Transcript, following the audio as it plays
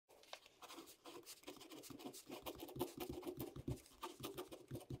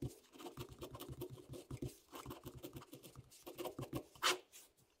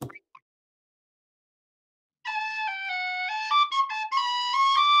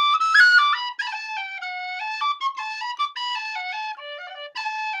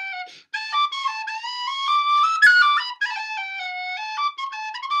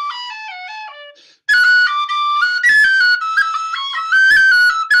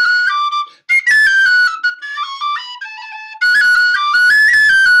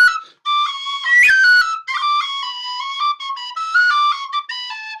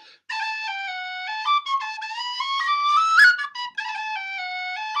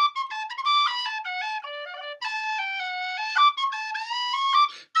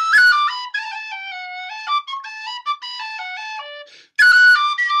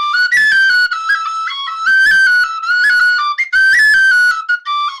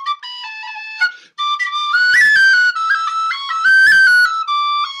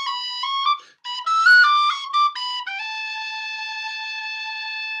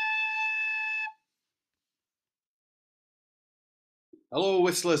Hello,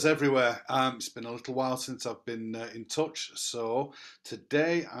 whistlers everywhere. It's been a little while since I've been in touch, so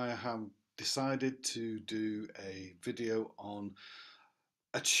today I have decided to do a video on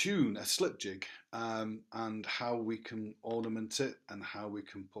a tune, a slip jig, and how we can ornament it and how we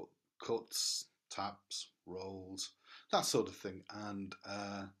can put cuts, taps, rolls, that sort of thing, and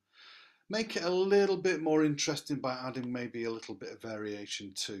make it a little bit more interesting by adding maybe a little bit of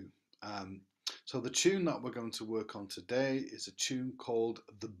variation too. Um, so the tune that we're going to work on today is a tune called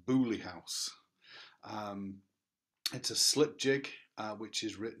the Booley House. Um, it's a slip jig which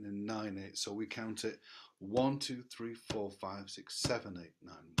is written in 9/8, so we count it 1, 2, 3, 4, 5, 6, 7, 8,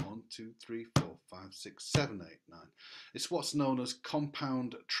 9. 1, 2, 3, 4, 5, 6, 7, 8, 9. It's what's known as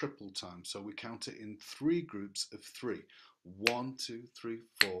compound triple time, so we count it in 3 groups of 3. 1, 2, 3,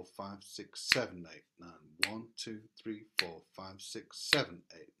 4, 5, 6, 7, 8, 9. 1, 2, 3, 4, 5, 6, 7,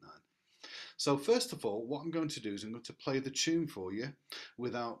 8, 9. So first of all, what I'm going to do is I'm going to play the tune for you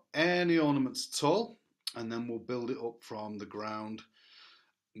without any ornaments at all, and then we'll build it up from the ground,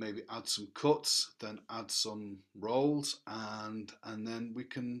 maybe add some cuts, then add some rolls, and then we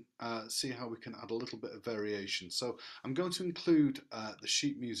can see how we can add a little bit of variation. So I'm going to include the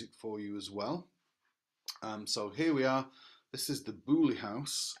sheet music for you as well. So here we are. This is the Booley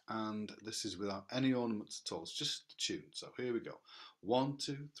House, and this is without any ornaments at all. It's just the tune. So here we go. 1,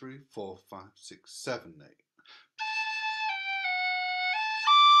 2, 3, 4, 5, 6, 7, 8.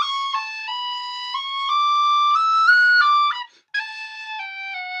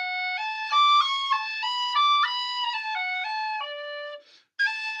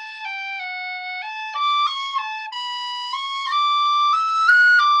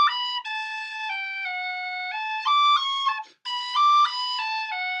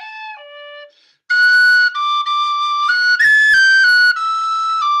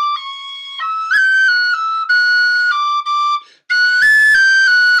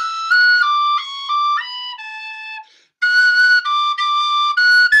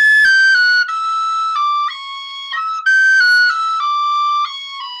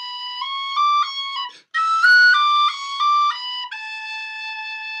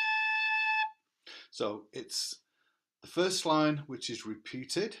 So it's the first line which is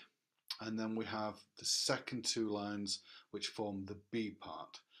repeated, and then we have the second 2 lines which form the B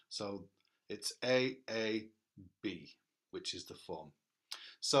part. So it's A, B, which is the form.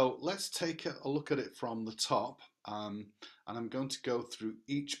 So let's take a look at it from the top, and I'm going to go through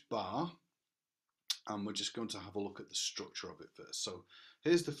each bar, and we're just going to have a look at the structure of it first. So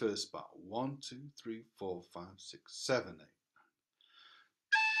here's the first bar: 1, 2, 3, 4, 5, 6, 7, 8.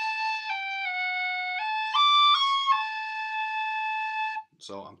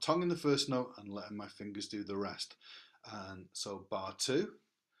 So I'm tonguing the first note and letting my fingers do the rest. And so bar 2,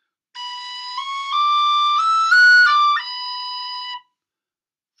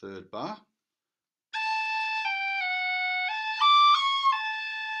 third bar,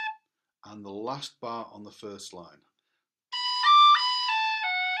 and the last bar on the first line.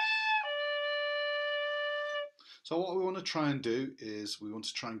 So what we want to try and do is we want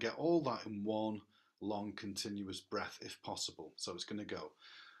to try and get all that in one long continuous breath if possible. So it's going to go.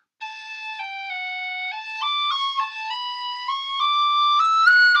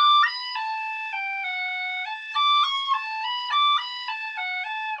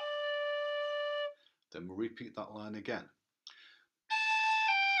 Then we'll repeat that line again.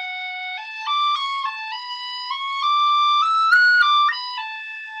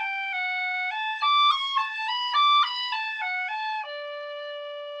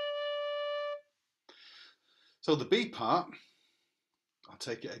 So the B part, I'll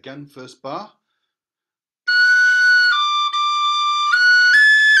take it again, first bar.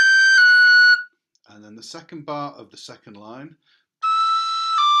 And then the second bar of the second line.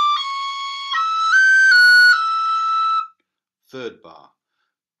 Third bar.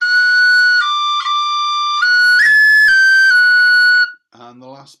 And the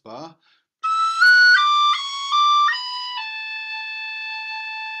last bar.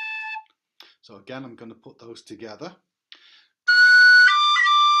 So again, I'm going to put those together.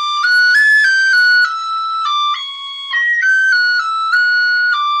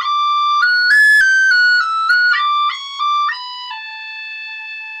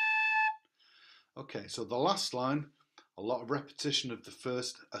 Okay, so the last line, a lot of repetition of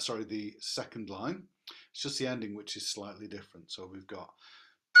the second line. It's just the ending which is slightly different. So we've got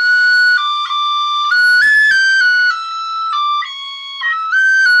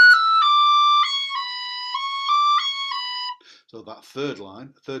that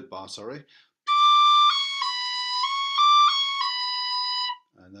third bar, sorry.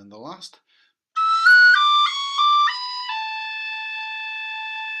 And then the last.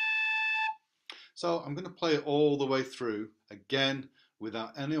 So I'm going to play it all the way through, again,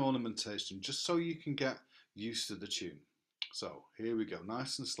 without any ornamentation, just so you can get used to the tune. So here we go,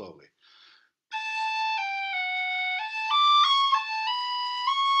 nice and slowly.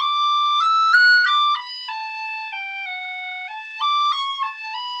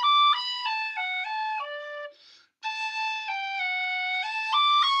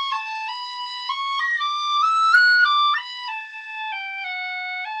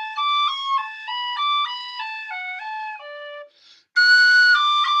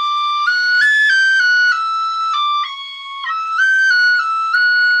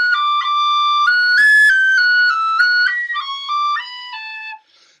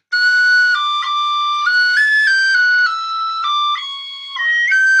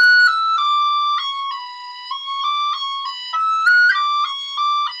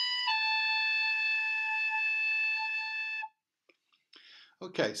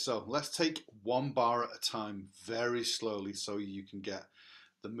 Okay, so let's take one bar at a time very slowly so you can get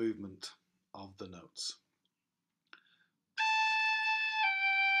the movement of the notes.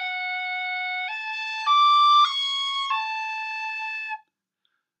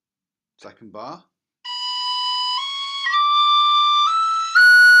 Second bar.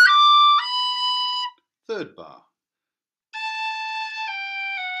 Third bar.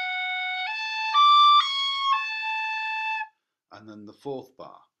 And then the fourth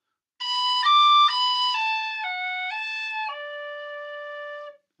bar.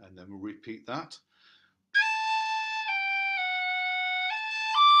 And then we'll repeat that.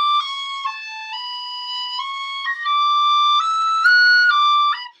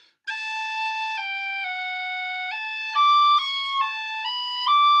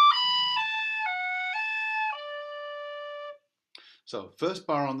 So first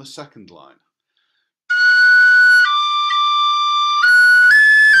bar on the second line.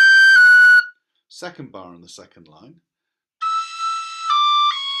 Second bar on the second line.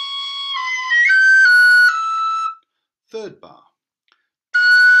 Third bar.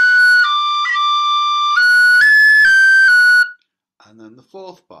 And then the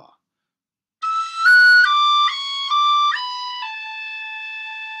fourth bar.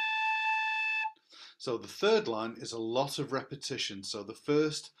 So the third line is a lot of repetition. So the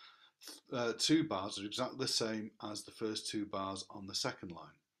first two bars are exactly the same as the first two bars on the second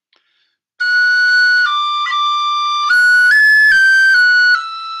line.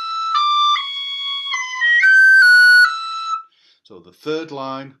 So the third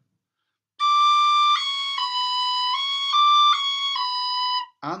line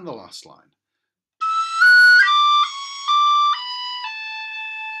and the last line.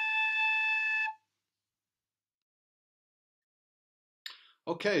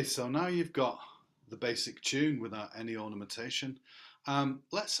 Okay, so now you've got the basic tune without any ornamentation.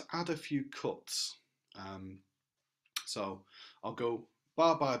 Let's add a few cuts. So I'll go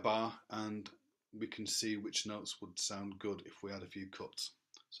bar by bar and we can see which notes would sound good if we had a few cuts.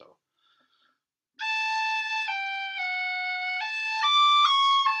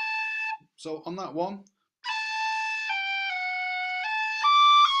 So on that one,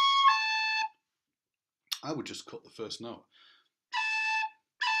 I would just cut the first note.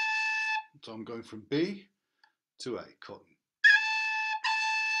 So I'm going from B to A, cutting.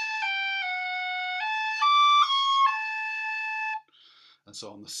 And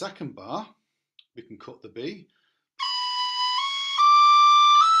so on the second bar, we can cut the B.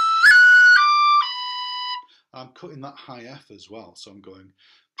 I'm cutting that high F as well, so I'm going.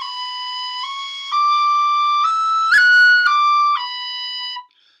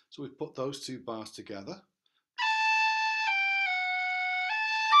 So we've put those two bars together.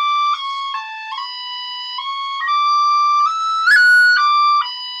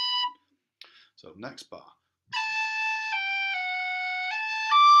 So next bar.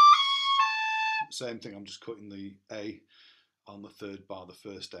 Same thing, I'm just cutting the A on the third bar, the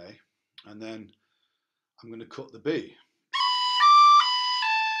first A, and then I'm going to cut the B.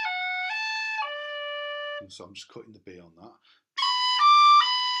 And so I'm just cutting the B on that.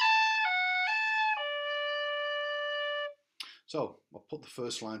 So I'll put the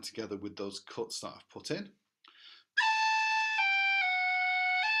first line together with those cuts that I've put in.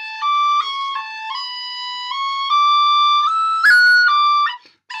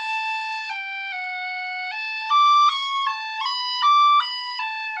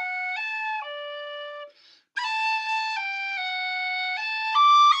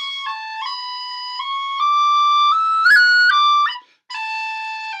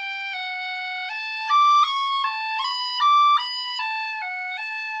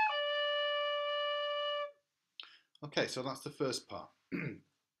 Okay, so that's the first part.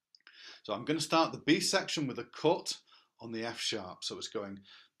 So I'm going to start the B section with a cut on the F sharp. So it's going,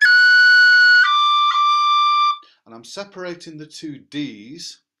 and I'm separating the two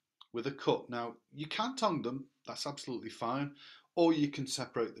Ds with a cut. Now you can tongue them, that's absolutely fine, or you can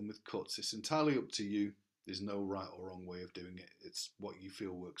separate them with cuts. It's entirely up to you. There's no right or wrong way of doing it. It's what you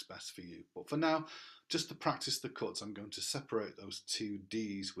feel works best for you. But for now, just to practice the cuts, I'm going to separate those two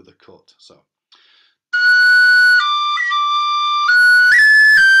Ds with a cut. So.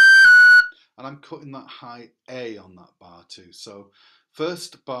 And I'm cutting that high A on that bar too. So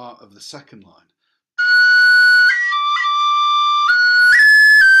first bar of the second line.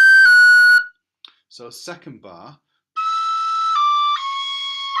 So second bar.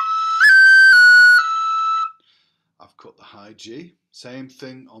 I've cut the high G. Same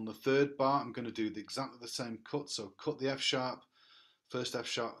thing on the third bar. I'm going to do exactly the same cut. So cut the F sharp, first F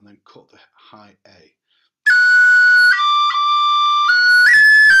sharp, and then cut the high A.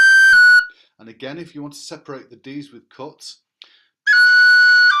 And again, if you want to separate the Ds with cuts,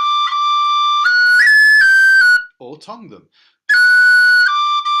 or tongue them.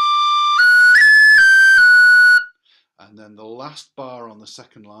 And then the last bar on the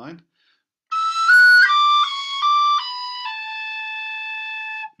second line.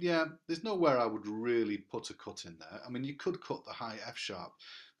 Yeah, there's nowhere I would really put a cut in there. I mean, you could cut the high F sharp,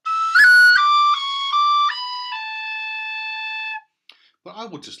 but I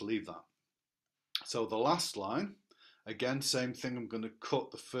would just leave that. So the last line, again, same thing. I'm going to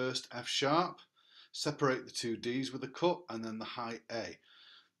cut the first F sharp, separate the two Ds with a cut, and then the high A.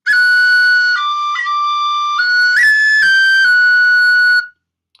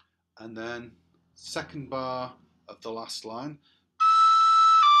 And then second bar of the last line,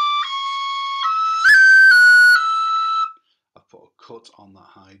 I've put a cut on that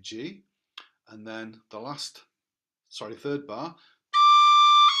high G. And then the third bar,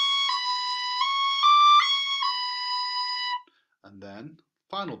 and then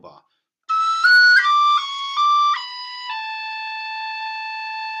final bar.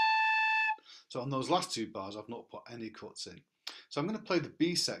 So on those last two bars, I've not put any cuts in. So I'm going to play the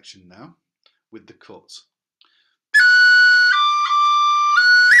B section now with the cuts.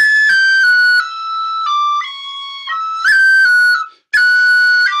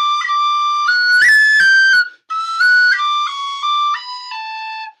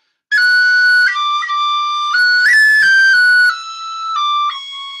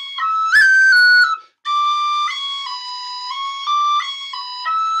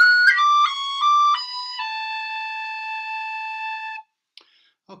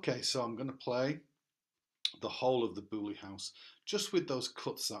 Okay, so I'm going to play the whole of the Booley house just with those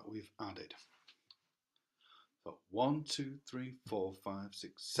cuts that we've added. So 1, 2, 3, 4, 5,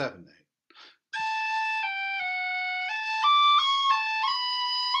 6, 7, 8.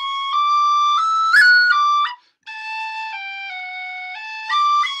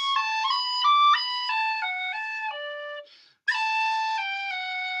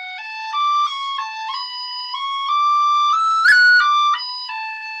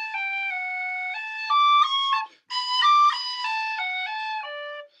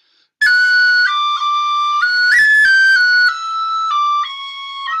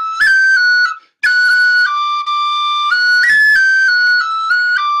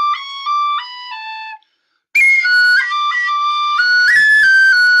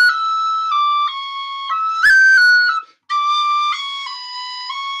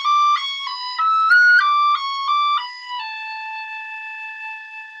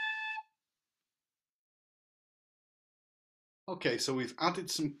 Okay, so we've added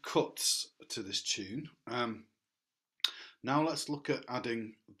some cuts to this tune. Now let's look at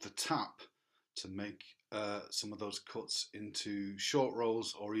adding the tap to make some of those cuts into short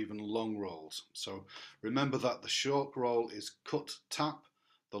rolls or even long rolls. So remember that the short roll is cut tap,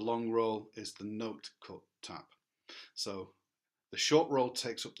 the long roll is the note cut tap. So the short roll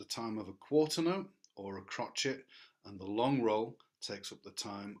takes up the time of a quarter note or a crotchet, and the long roll takes up the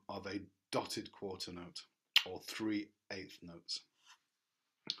time of a dotted quarter note or 3/8 notes.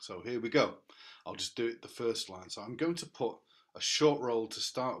 So here we go. I'll just do it the first line. So I'm going to put a short roll to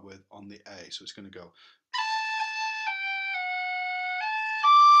start with on the A. So it's going to go.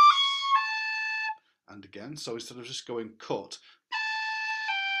 And again, so instead of just going cut,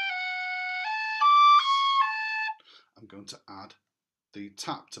 I'm going to add the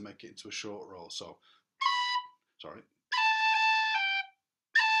tap to make it into a short roll. So, sorry.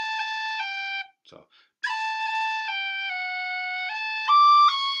 So,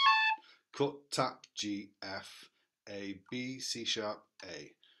 cut, tap, G, F, A, B, C sharp,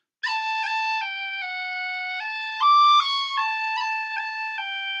 A.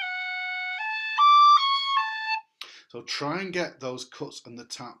 So try and get those cuts and the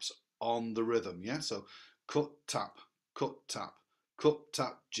taps on the rhythm, yeah? So cut, tap, cut, tap, cut,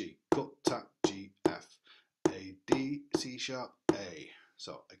 tap, G, cut, tap, G, F, A, D, C sharp, A.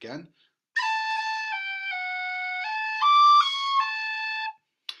 So again.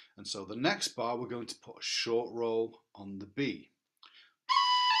 And so the next bar, we're going to put a short roll on the B.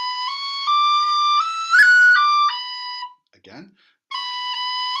 Again.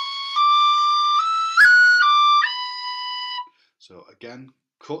 So again,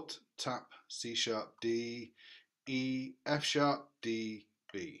 cut, tap, C sharp, D, E, F sharp, D,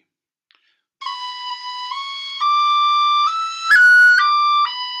 B.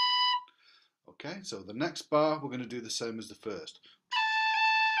 Okay, so the next bar, we're going to do the same as the first.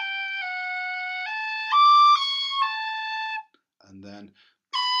 And then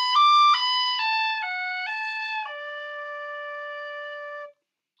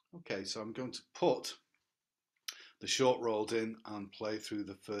okay, so I'm going to put the short rolled in and play through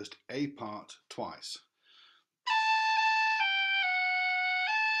the first A part twice.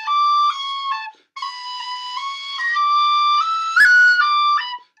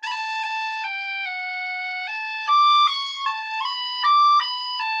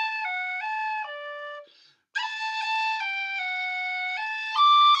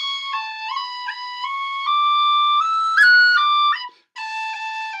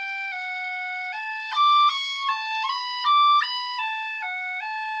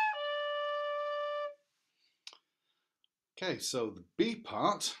 Okay, so the B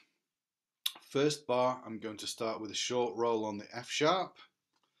part, first bar, I'm going to start with a short roll on the F sharp.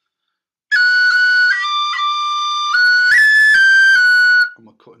 And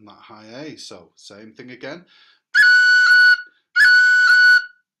we're cutting that high A, so same thing again.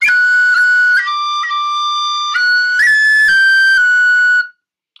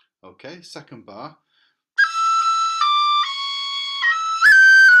 Okay, second bar.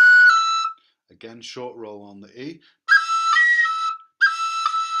 Again, short roll on the E.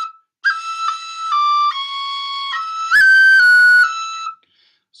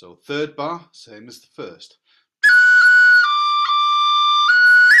 So third bar, same as the first.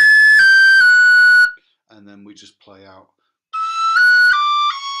 And then we just play out.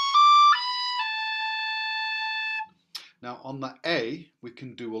 Now on the A, we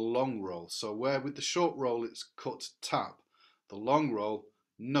can do a long roll. So where with the short roll, it's cut, tap. The long roll,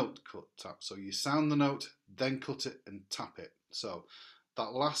 note, cut, tap. So you sound the note, then cut it and tap it. So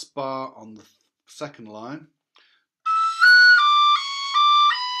that last bar on the second line,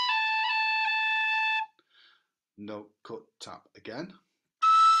 note, cut, tap again.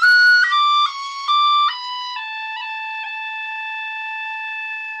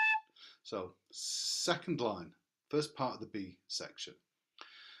 So second line, first part of the B section.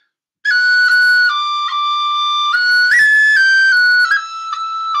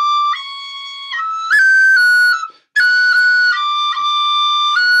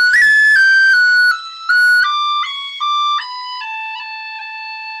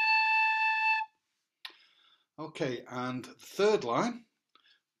 Okay, and the third line,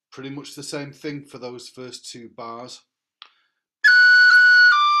 pretty much the same thing for those first two bars.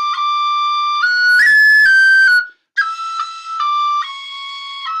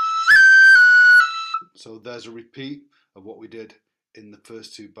 So there's a repeat of what we did in the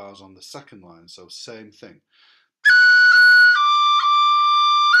first two bars on the second line, so same thing.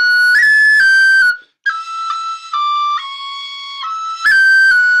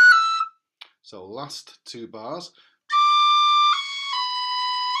 So last two bars.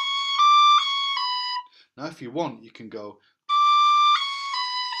 Now if you want, you can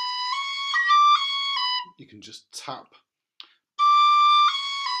just tap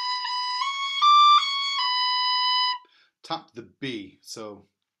the B, so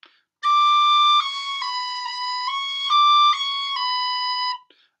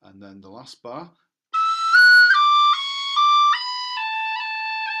and then the last bar.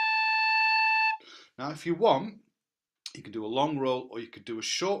 Now if you want, you can do a long roll or you could do a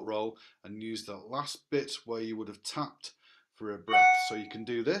short roll and use that last bit where you would have tapped for a breath. So you can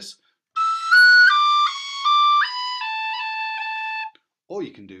do this, or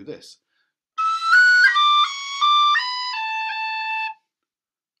you can do this,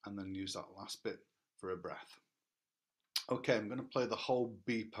 and then use that last bit for a breath. Okay, I'm going to play the whole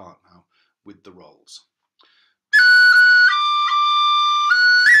B part now with the rolls.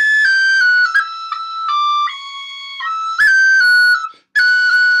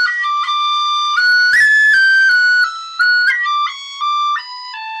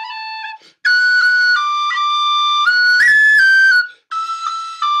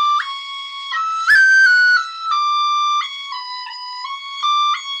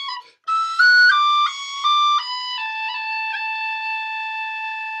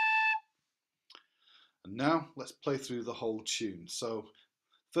 And now let's play through the whole tune. So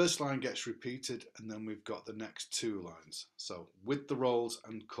first line gets repeated and then we've got the next two lines. So with the rolls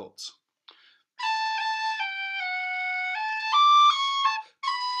and cuts.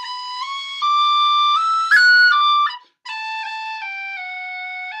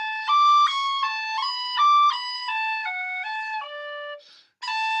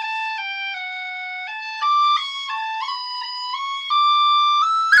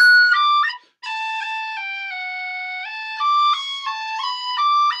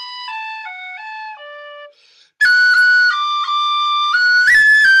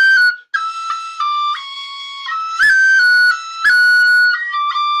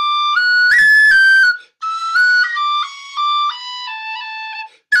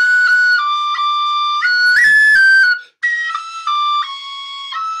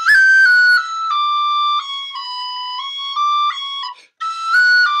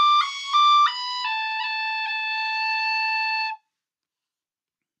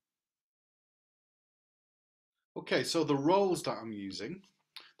 Okay, so the rolls that I'm using,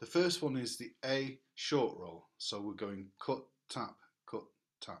 the first one is the A short roll. So we're going cut, tap, cut,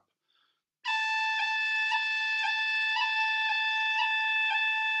 tap.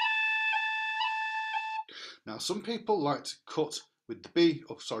 Now some people like to cut with the B,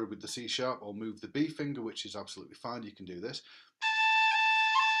 or sorry, with the C sharp, or move the B finger, which is absolutely fine. You can do this.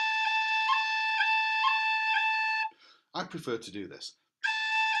 I prefer to do this.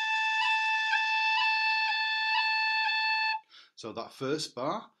 So that first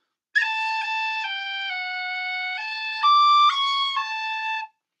bar,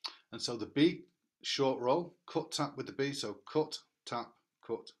 and so the B short roll, cut, tap with the B, so cut, tap,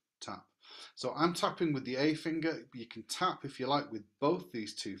 tap. So I'm tapping with the A finger. You can tap if you like with both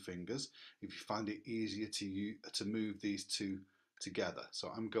these two fingers if you find it easier to move these two together. So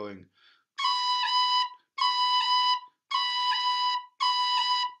I'm going,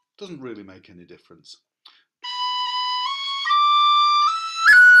 doesn't really make any difference.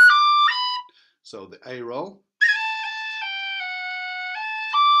 So the A roll,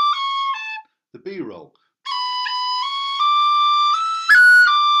 the B roll,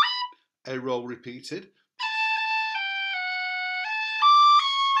 A roll repeated,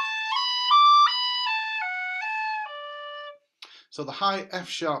 so the high F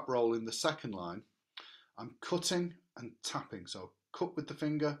sharp roll in the second line, I'm cutting and tapping. So cut with the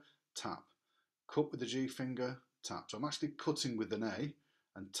finger, tap, cut with the G finger, tap. So I'm actually cutting with an A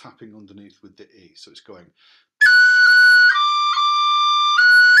and tapping underneath with the E. So it's going,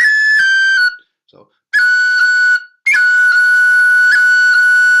 so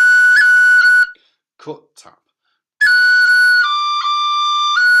cut, tap.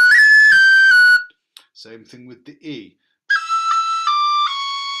 Same thing with the E.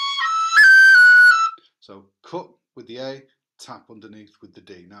 So cut with the A, tap underneath with the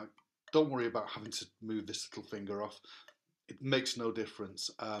D. Now, don't worry about having to move this little finger off. It makes no difference.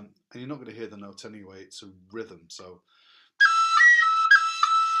 And you're not going to hear the note anyway. It's a rhythm. So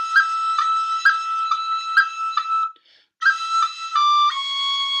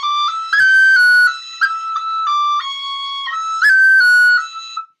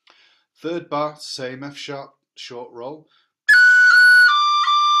third bar, same F sharp, short roll.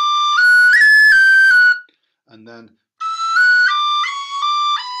 And then,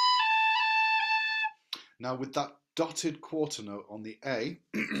 now with that dotted quarter note on the A,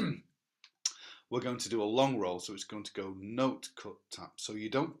 we're going to do a long roll, so it's going to go note, cut, tap. So you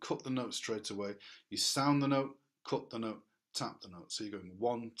don't cut the note straight away. You sound the note, cut the note, tap the note. So you're going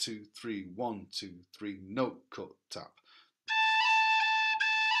 1, 2, 3, 1, 2, 3, note, cut, tap.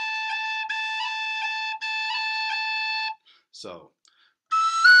 So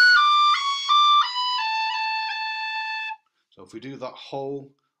if we do that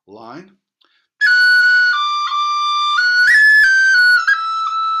whole line,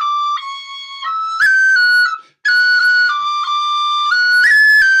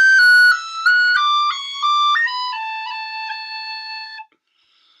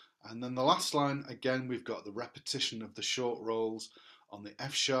 and then the last line, again, we've got the repetition of the short rolls on the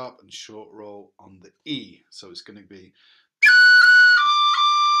F sharp and short roll on the E. So it's going to be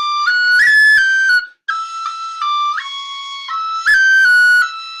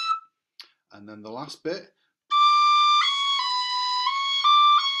and then the last bit,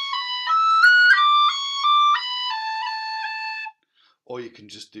 or you can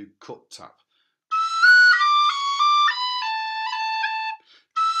just do cut tap.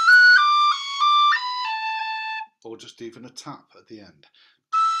 Or just even a tap at the end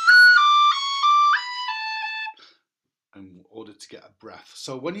in order to get a breath.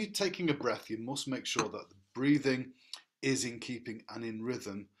 So when you're taking a breath, you must make sure that the breathing is in keeping and in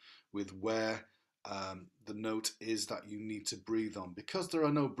rhythm with where the note is that you need to breathe on. Because there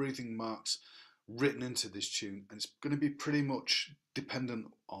are no breathing marks written into this tune, and it's going to be pretty much dependent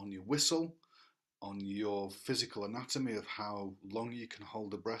on your whistle, on your physical anatomy of how long you can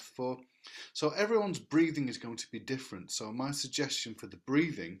hold a breath for. So everyone's breathing is going to be different. So my suggestion for the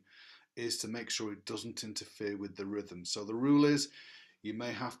breathing is to make sure it doesn't interfere with the rhythm. So the rule is you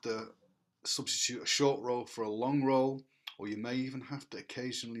may have to substitute a short roll for a long roll, or you may even have to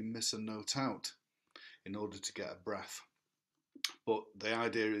occasionally miss a note out in order to get a breath. But the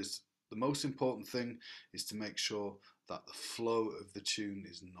idea is the most important thing is to make sure that the flow of the tune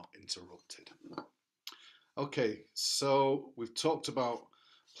is not interrupted. Okay, so we've talked about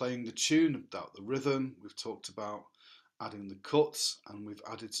playing the tune, about the rhythm, we've talked about adding the cuts, and we've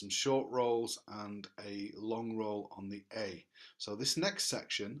added some short rolls and a long roll on the A. So this next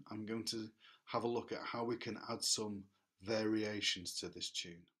section, I'm going to have a look at how we can add some variations to this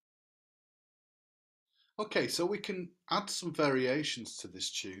tune. Okay, so we can add some variations to this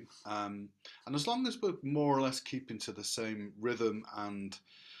tune, and as long as we're more or less keeping to the same rhythm and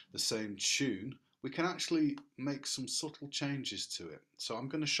the same tune, we can actually make some subtle changes to it. So I'm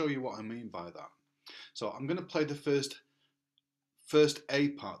going to show you what I mean by that. So I'm going to play the first A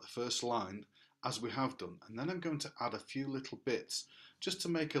part, the first line, as we have done, and then I'm going to add a few little bits just to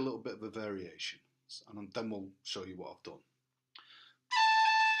make a little bit of a variation, and then we'll show you what I've done.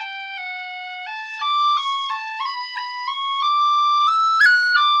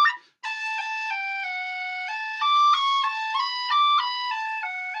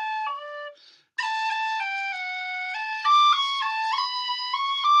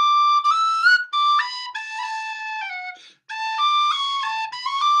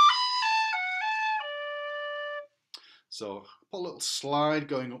 So I put a little slide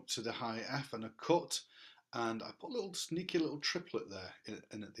going up to the high F and a cut, and I put a little sneaky little triplet there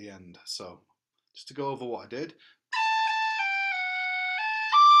in at the end. So just to go over what I did.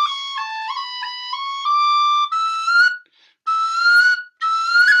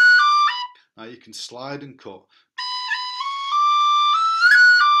 Now you can slide and cut.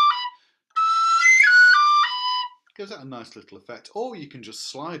 Gives that a nice little effect, or you can just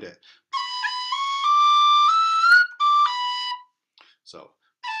slide it.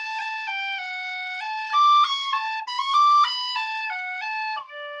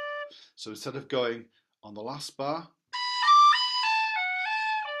 So instead of going on the last bar,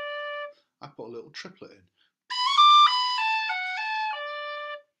 I put a little triplet in.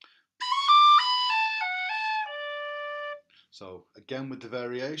 So again with the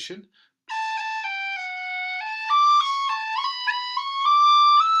variation.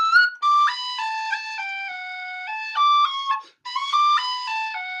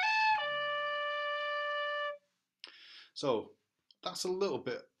 So that's a little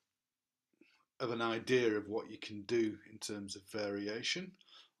bit of an idea of what you can do in terms of variation.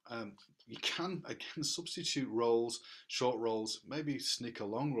 You can again substitute rolls, short rolls, maybe sneak a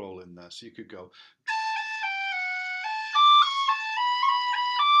long roll in there. So you could go.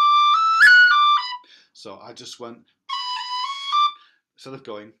 So I just went, instead of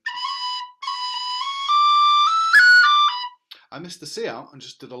going, I missed the C out and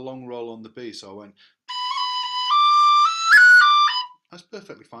just did a long roll on the B. So I went. That's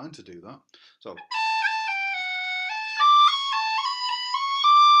perfectly fine to do that. So.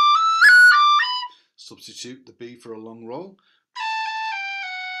 substitute the B for a long roll.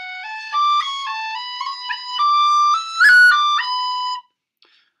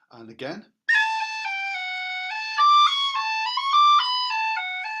 And again.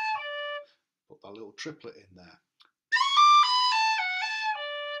 Put that little triplet in there.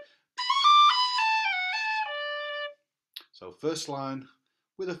 So first line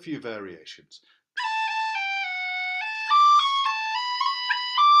with a few variations.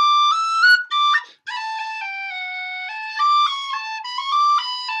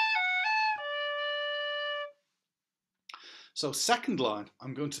 So second line,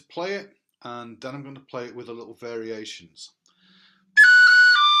 I'm going to play it and then I'm going to play it with a little variations.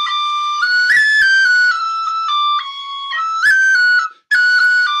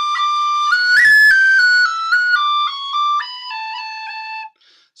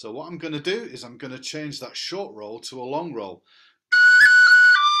 So what I'm going to do is I'm going to change that short roll to a long roll.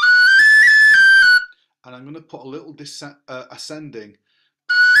 And I'm going to put a little ascending.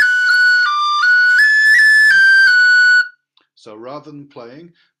 So rather than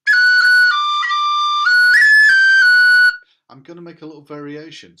playing, I'm going to make a little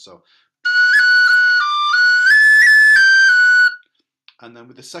variation. So, and then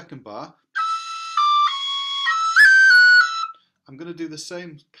with the second bar, I'm going to do the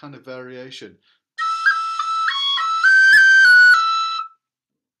same kind of variation.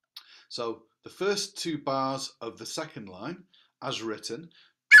 So the first two bars of the second line, as written,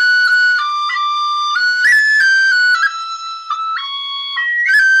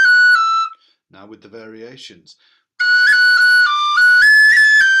 now with the variations.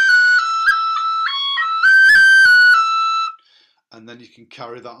 And then you can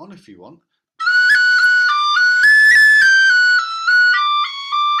carry that on if you want.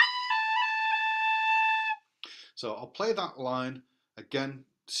 So I'll play that line again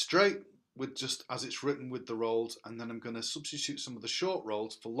straight with just as it's written with the rolls, and then I'm going to substitute some of the short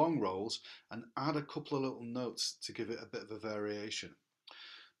rolls for long rolls and add a couple of little notes to give it a bit of a variation.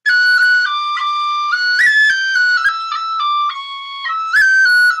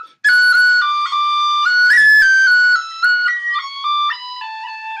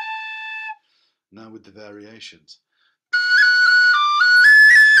 Now with the variations.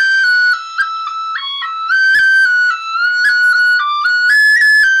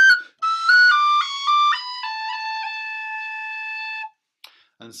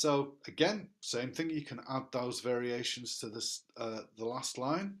 And so again, same thing, you can add those variations to this, the last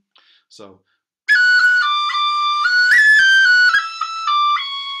line. So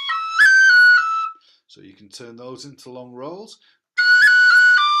you can turn those into long rolls.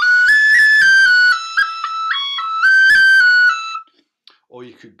 Or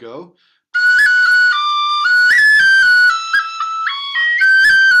you could go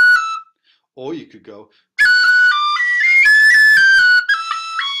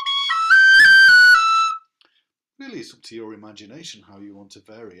really, it's up to your imagination how you want to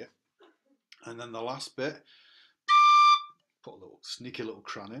vary it. And then the last bit, put a little sneaky little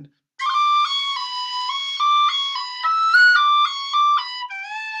cran in.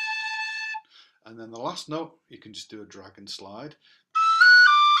 And then the last note, you can just do a drag and slide.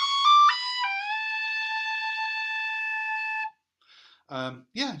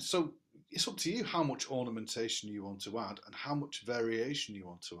 Yeah, so it's up to you how much ornamentation you want to add and how much variation you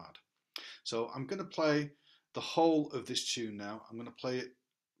want to add. So I'm going to play the whole of this tune now. I'm going to play it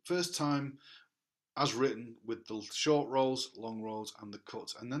first time as written with the short rolls, long rolls and the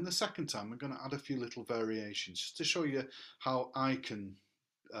cuts. And then the second time I'm going to add a few little variations just to show you how I can,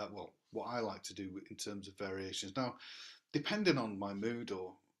 well, what I like to do in terms of variations. Now, depending on my mood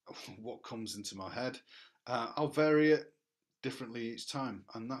or what comes into my head, I'll vary it differently each time.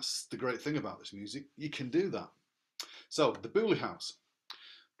 And that's the great thing about this music. You can do that. So, the Booley House.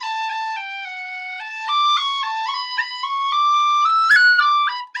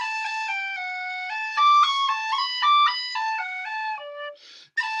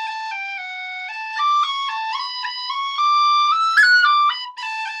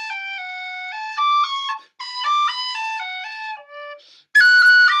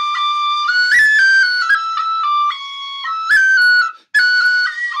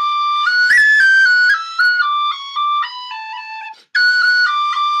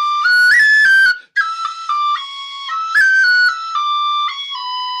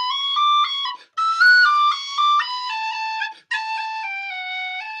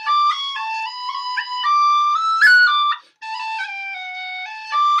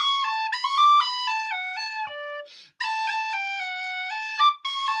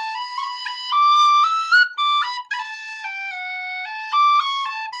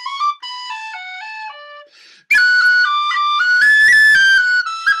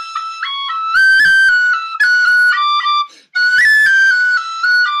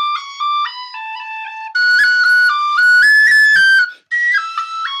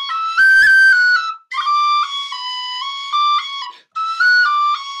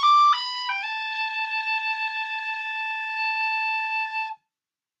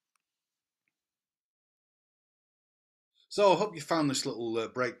 So I hope you found this little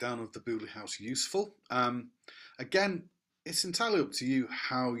breakdown of the Booley house useful. Again, it's entirely up to you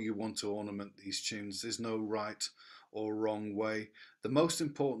how you want to ornament these tunes. There's no right or wrong way. The most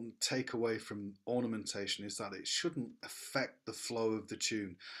important takeaway from ornamentation is that it shouldn't affect the flow of the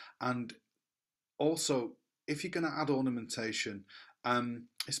tune. And also, if you're going to add ornamentation,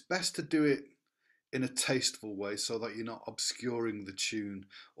 it's best to do it in a tasteful way so that you're not obscuring the tune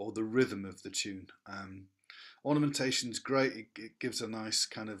or the rhythm of the tune. Ornamentation is great, it gives a nice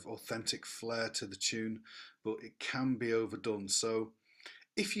kind of authentic flair to the tune, but it can be overdone. So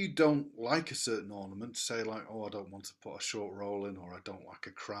if you don't like a certain ornament, say like, oh, I don't want to put a short roll in, or I don't like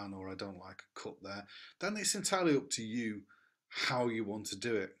a cran, or I don't like a cut there, then it's entirely up to you how you want to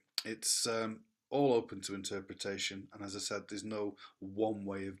do it. It's all open to interpretation, and as I said, there's no one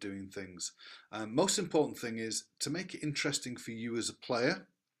way of doing things. Most important thing is to make it interesting for you as a player,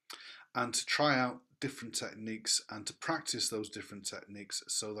 and to try out different techniques and to practice those different techniques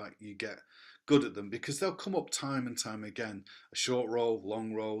so that you get good at them, because they'll come up time and time again. A short roll,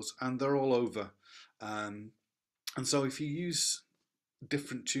 long rolls, and they're all over. And so if you use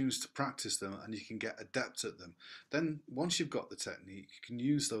different tunes to practice them and you can get adept at them, then once you've got the technique, you can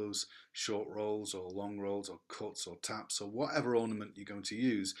use those short rolls or long rolls or cuts or taps or whatever ornament you're going to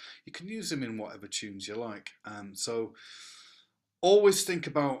use. You can use them in whatever tunes you like. So always think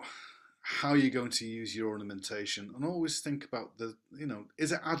about how you're going to use your ornamentation, and always think about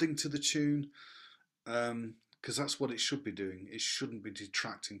is it adding to the tune? Because that's what it should be doing. It shouldn't be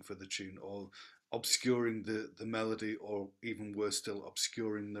detracting for the tune or obscuring the melody, or even worse still,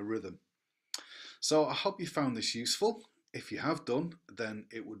 obscuring the rhythm. So I hope you found this useful. If you have done, then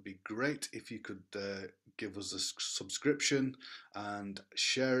it would be great if you could give us a subscription and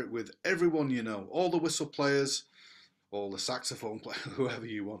share it with everyone you know, all the whistle players, or the saxophone player, whoever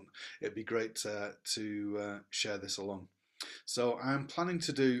you want. It'd be great to share this along. So I'm planning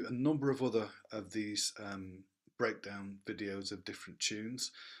to do a number of other of these breakdown videos of different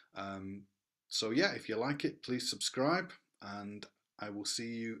tunes. So yeah, if you like it, please subscribe, and I will see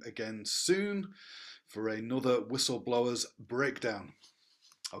you again soon for another Whistleblowers breakdown.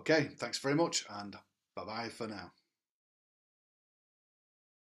 Okay, thanks very much, and bye bye for now.